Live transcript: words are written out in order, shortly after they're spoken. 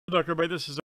luck, everybody. This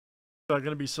is going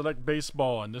to be Select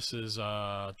Baseball, and this is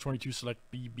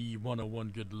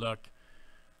 22SELECTBB101. Good luck.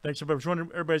 Thanks, everybody, for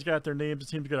joining. Everybody's got their names.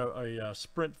 The team's got a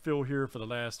sprint fill here for the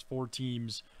last 4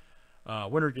 teams.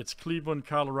 Winner gets Cleveland,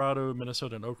 Colorado,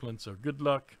 Minnesota, and Oakland, so good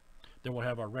luck. Then we'll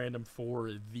have our random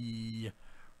for the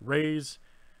Rays.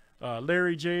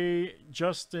 Larry J,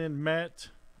 Justin, Matt,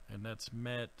 and that's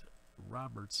Matt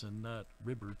Robertson, not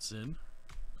Ribertson.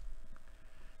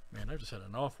 Man, I just had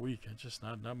an off week. It's just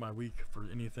not my week for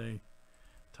anything.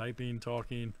 Typing,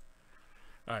 talking.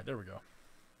 All right, there we go.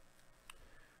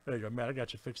 There you go, Matt. I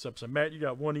got you fixed up. So, Matt, you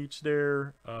got 1 each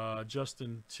there.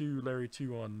 Justin, 2. Larry,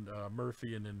 2 on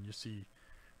Murphy. And then you see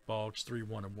Boggs, 3,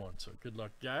 1, and 1. So, good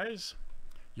luck, guys.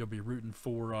 You'll be rooting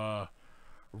for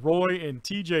Roy and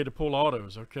TJ to pull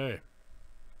autos. Okay.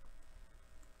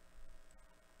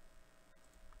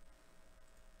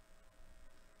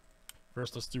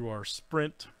 First, let's do our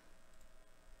sprint.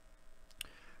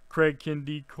 Craig,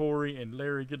 Kendi, Corey, and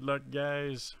Larry. Good luck,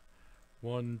 guys.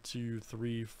 1, 2,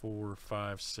 3, 4,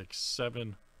 5, 6,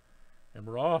 7. And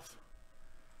we're off.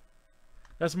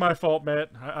 That's my fault,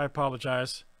 Matt. I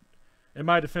apologize. In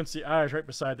my defense, the I is right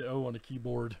beside the O on the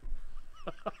keyboard.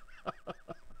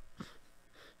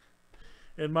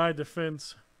 In my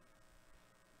defense.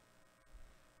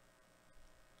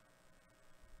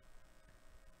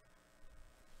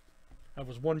 I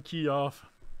was 1 key off.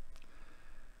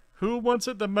 Who wants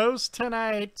it the most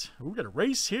tonight? We got a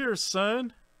race here,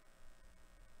 son.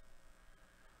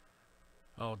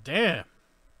 Oh, damn.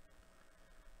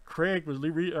 Craig was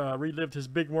relived his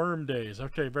big worm days.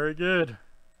 Okay, very good.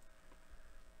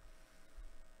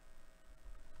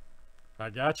 I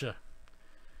gotcha.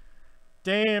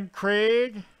 Damn,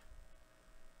 Craig.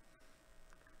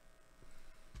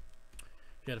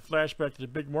 He had a flashback to the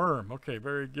big worm. Okay,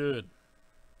 very good.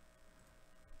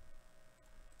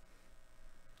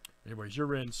 Anyways,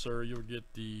 you're in, sir. You'll get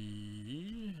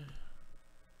the...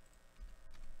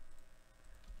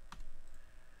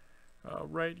 All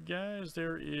right, guys.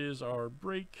 There is our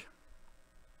break.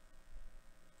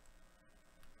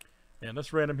 And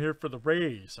let's random here for the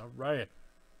Rays. All right.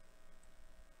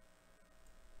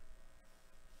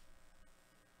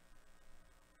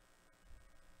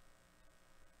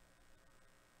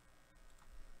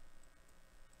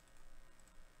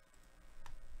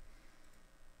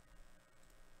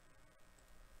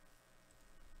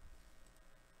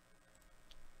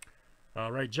 All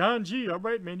right, John G. All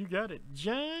right, man, you got it.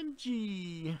 John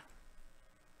G.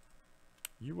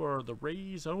 You are the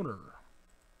Rays owner.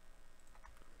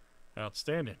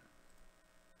 Outstanding.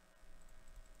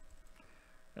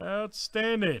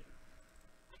 Outstanding.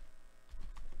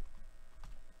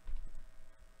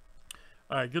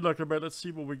 All right, good luck, everybody. Let's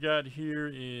see what we got here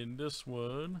in this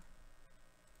one.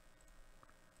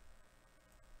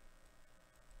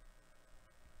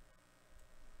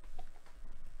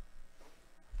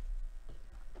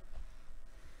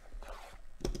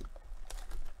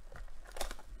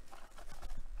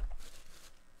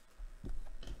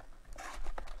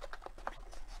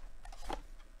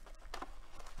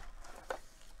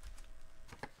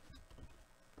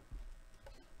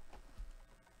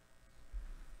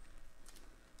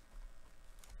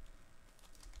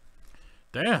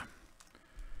 Damn.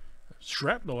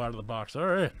 Shrapnel out of the box. All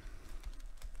right.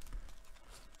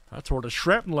 I tore the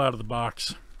shrapnel out of the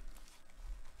box.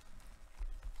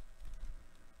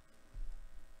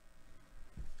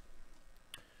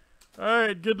 All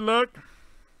right. Good luck.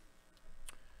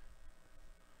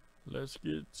 Let's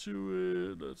get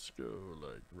to it. Let's go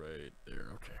like right there.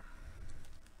 Okay.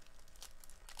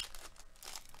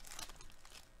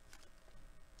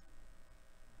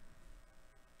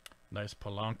 Nice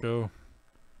Polanco.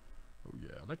 Oh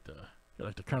yeah, I like the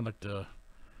kind of like the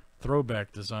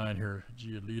throwback design here.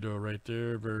 Giolito right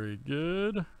there, very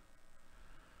good.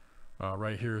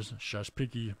 Right here's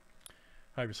Shashpiki.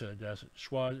 How do you say that, guys?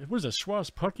 Schwaz. What is that?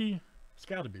 Schwaz Pucky? It's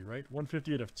got to be right.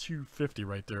 158 of 250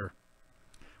 right there.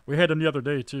 We had him the other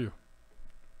day too.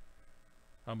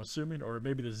 I'm assuming, or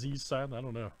maybe the Z silent. I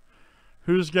don't know.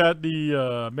 Who's got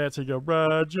the Matt? Say go,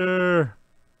 Roger.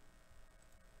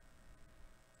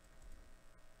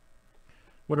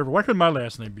 Whatever. Why couldn't my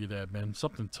last name be that, man?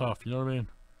 Something tough, you know what I mean?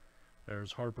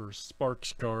 There's Harper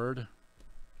Sparks card.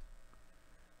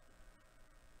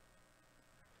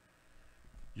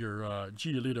 Your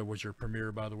Giolito was your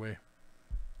premier, by the way.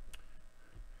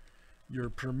 Your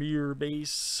premier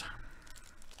base.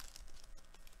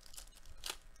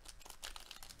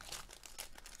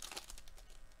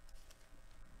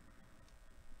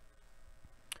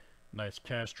 Nice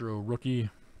Castro rookie.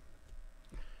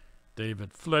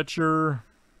 David Fletcher.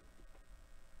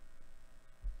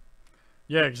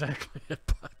 Yeah, exactly.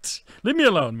 But Leave me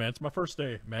alone, man. It's my first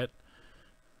day, Matt.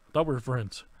 Thought we were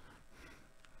friends.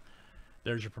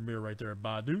 There's your premiere right there,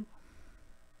 Badu.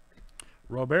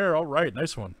 Robert, all right.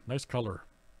 Nice one. Nice color.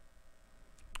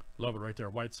 Love it right there.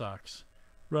 White Sox.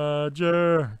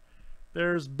 Roger.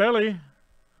 There's Belly.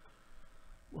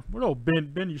 What old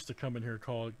Ben used to come in here and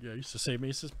call. Yeah, used to say to me,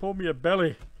 he says, pull me a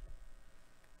belly.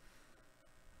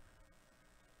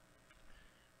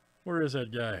 Where is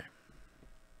that guy?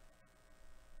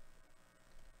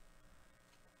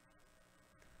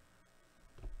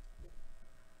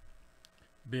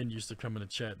 Ben used to come in the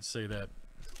chat and say that.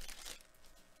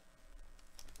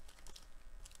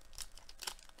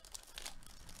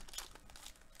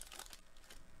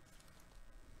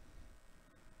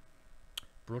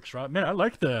 Brooks, right? Man, I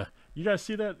like the. You guys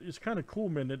see that? It's kind of cool,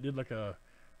 man. It did like a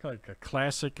kind of like a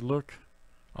classic look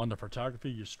on the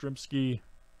photography. Yastrzemski.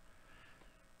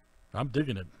 I'm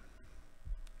digging it.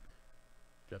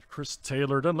 Got Chris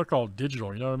Taylor. Doesn't look all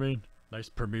digital, you know what I mean? Nice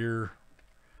premiere.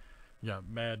 You got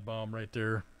Mad Bomb right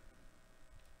there.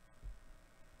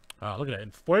 Ah, look at that.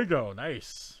 In Fuego.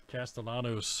 Nice.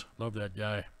 Castellanos. Love that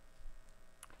guy.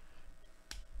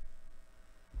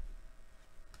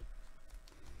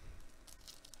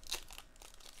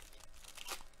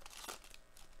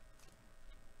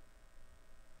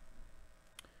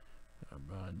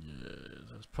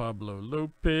 That's Pablo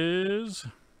Lopez.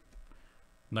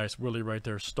 Nice Willie right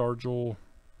there. Stargell.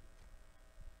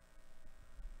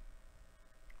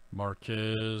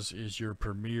 Marquez is your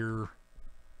premier.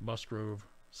 Musgrove.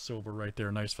 Silver right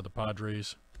there. Nice for the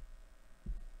Padres.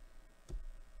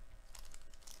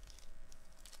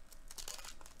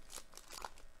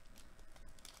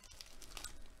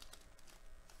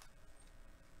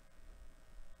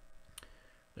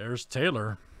 There's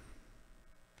Taylor.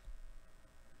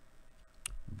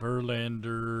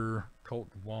 Verlander. Colt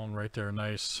Wong right there.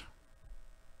 Nice.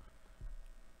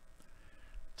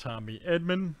 Tommy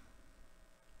Edman.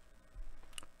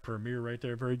 Premier right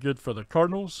there. Very good for the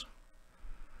Cardinals.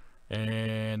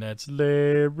 And that's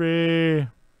Larry.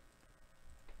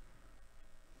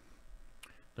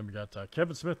 Then we got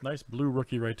Kevin Smith. Nice blue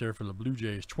rookie right there for the Blue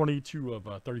Jays. 22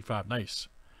 of 35. Nice.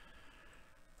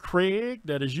 Craig,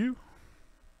 that is you.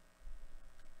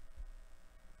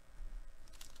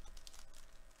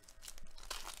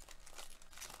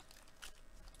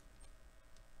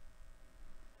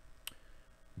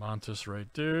 Montes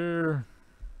right there.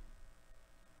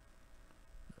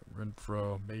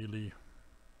 Renfroe, Bailey.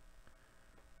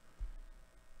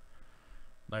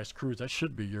 Nice Cruz. That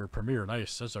should be your premier.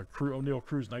 Nice. That's a O'Neal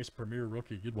Cruz. Nice premier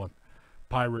rookie. Good one.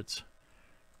 Pirates.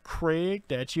 Craig,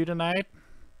 that's you tonight.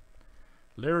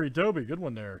 Larry Doby. Good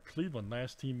one there. Cleveland.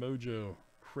 Last team mojo.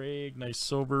 Craig. Nice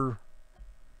silver.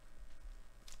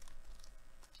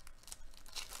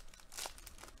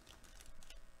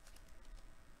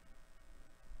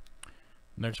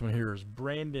 Next one here is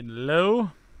Brandon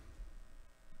Lowe.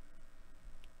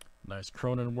 Nice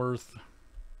Cronenworth.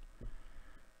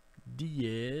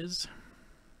 Diaz.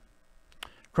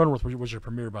 Cronenworth was your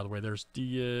premier, by the way. There's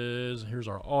Diaz. Here's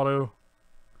our auto.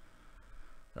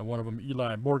 And one of them,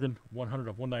 Eli Morgan. 100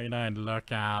 of 199.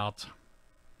 Look out.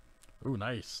 Ooh,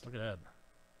 nice. Look at that.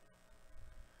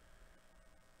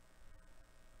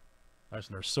 Nice,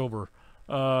 and there's silver.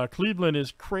 Cleveland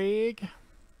is Craig.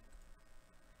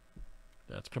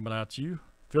 That's coming out to you.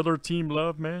 Filler team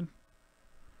love, man.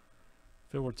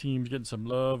 Filler team's getting some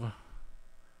love.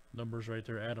 Numbers right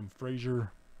there. Adam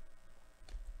Frazier.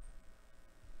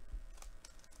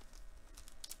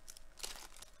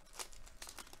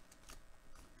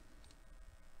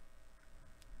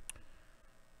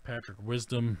 Patrick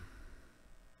Wisdom.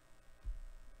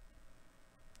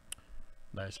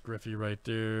 Nice Griffey right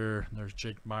there. There's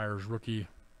Jake Myers, rookie.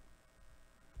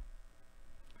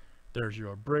 There's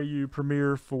your Abreu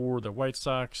premier for the White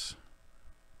Sox.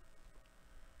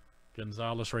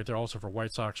 Gonzalez right there also for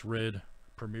White Sox red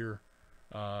premier.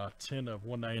 10 of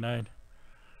 199.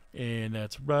 And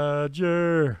that's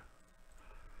Roger.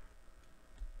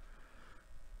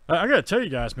 I gotta tell you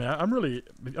guys, man, I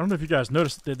don't know if you guys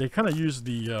noticed that they kind of use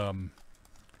the,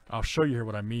 I'll show you here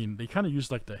what I mean. They kind of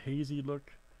use like the hazy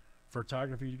look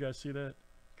photography. You guys see that?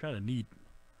 Kind of neat.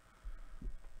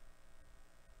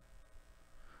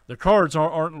 The cards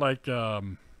aren't like, they're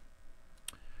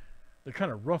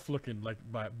kind of rough looking, like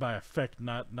by effect,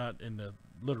 not in the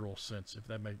literal sense, if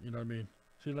that makes, you know what I mean?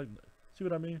 See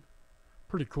what I mean?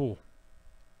 Pretty cool.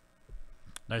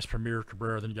 Nice Premier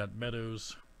Cabrera. Then you got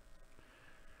Meadows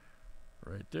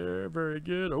right there. Very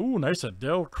good. Oh, nice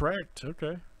Adele cracked.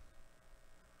 Okay.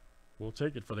 We'll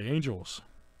take it for the Angels.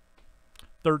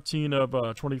 13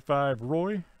 of 25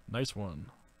 Roy. Nice one.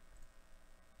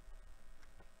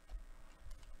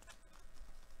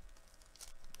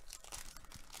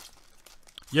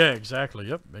 Yeah, exactly.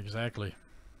 Yep, exactly.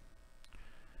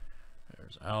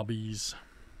 There's Albies.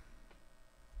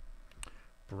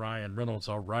 Brian Reynolds,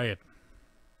 all right.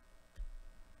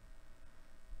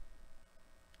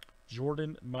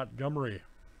 Jordan Montgomery.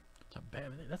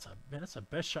 That's the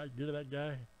best shot you get of that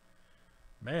guy.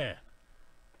 Man.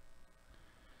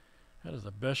 That is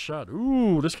the best shot.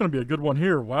 Ooh, this is going to be a good one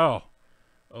here. Wow.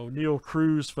 O'Neal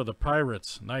Cruz for the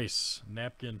Pirates. Nice.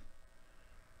 Napkin.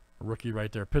 Rookie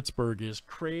right there. Pittsburgh is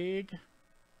Craig.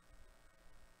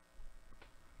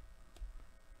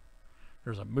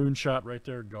 There's a moonshot right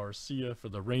there. Garcia for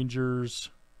the Rangers.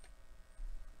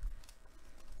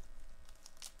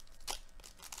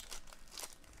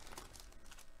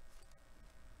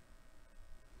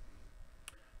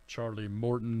 Charlie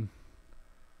Morton.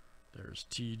 There's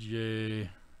TJ.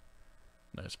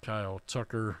 Nice Kyle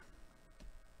Tucker.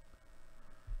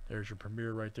 There's your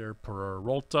premier right there.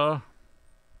 Peralta.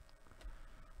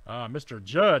 Mr.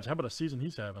 Judge. How about a season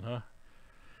he's having, huh?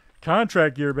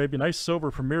 Contract year, baby. Nice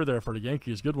silver premier there for the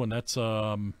Yankees. Good one. That's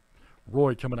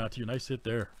Roy coming out to you. Nice hit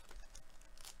there.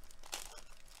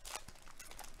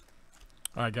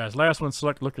 All right, guys. Last one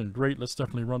select looking great. Let's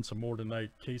definitely run some more tonight.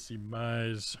 Casey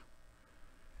Mize.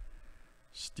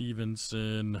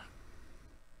 Stevenson.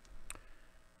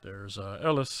 There's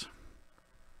Ellis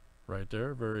right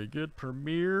there. Very good.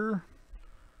 Premier.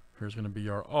 Here's going to be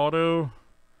our auto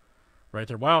right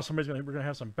there. Wow, we're going to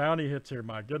have some bounty hits here.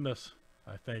 My goodness.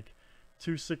 I think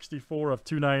 264 of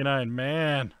 299.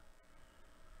 Man.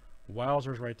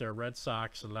 Wowzers right there. Red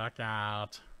Sox. Look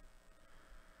out.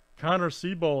 Connor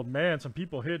Seabold. Man, some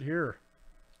people hit here.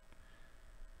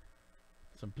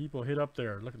 Some people hit up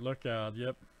there. Look out.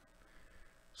 Yep.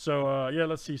 So, yeah,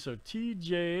 let's see. So,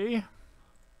 TJ.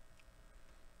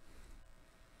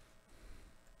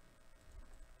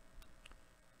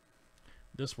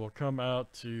 This will come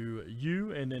out to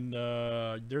you. And then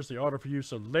there's the order for you.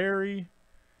 So, Larry,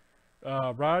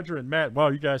 Roger, and Matt. Wow,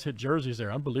 you guys hit jerseys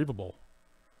there. Unbelievable.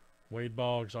 Wade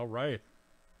Boggs. All right.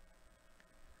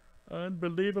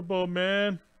 Unbelievable,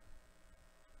 man.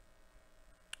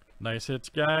 Nice hits,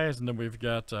 guys. And then we've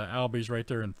got Albies right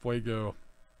there in Fuego.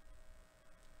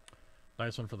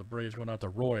 Nice one for the Braves going out to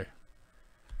Roy.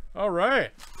 All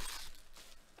right.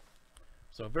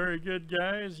 So very good,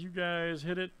 guys. You guys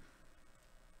hit it.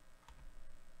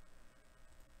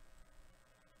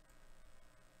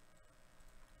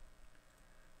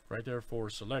 Right there for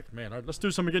Select, man. All right, let's do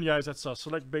some again, guys. That's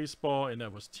Select Baseball, and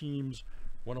that was Teams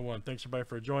 101. Thanks, everybody,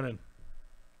 for joining.